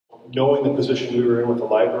knowing the position we were in with the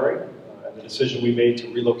library and the decision we made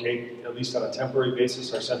to relocate, at least on a temporary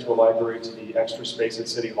basis, our central library to the extra space at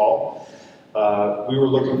City Hall, we were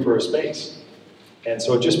looking for a space. And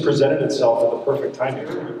so it just presented itself at the perfect time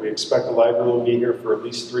here. We expect the library will be here for at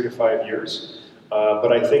least 3 to 5 years.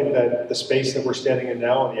 But I think that the space that we're standing in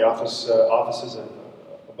now, in the offices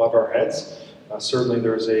above our heads, certainly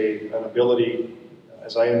there's an ability,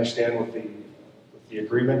 as I understand with the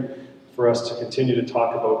agreement, for us to continue to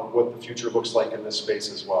talk about what the future looks like in this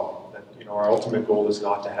space as well. That, you know, our ultimate goal is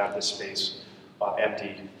not to have this space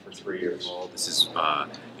empty for 3 years. Well, this is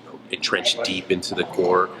entrenched deep into the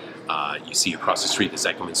core. You see across the street the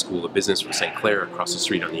Zekelman School of Business from St. Clair, across the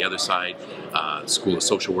street on the other side, School of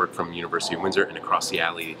Social Work from the University of Windsor, and across the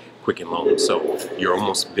alley, Quicken Loan. So you're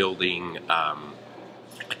almost building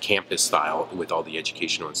a campus style with all the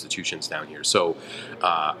educational institutions down here. So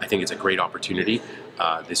I think it's a great opportunity.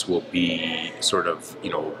 This will be sort of,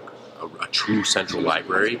 a true central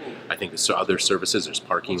library. I think there's other services, there's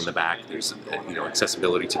parking in the back, there's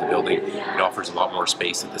accessibility to the building. It offers a lot more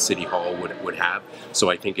space that the City Hall would have. So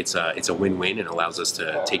I think it's a win-win and allows us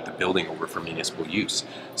to take the building over for municipal use.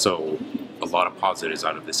 So a lot of positives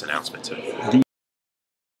out of this announcement today.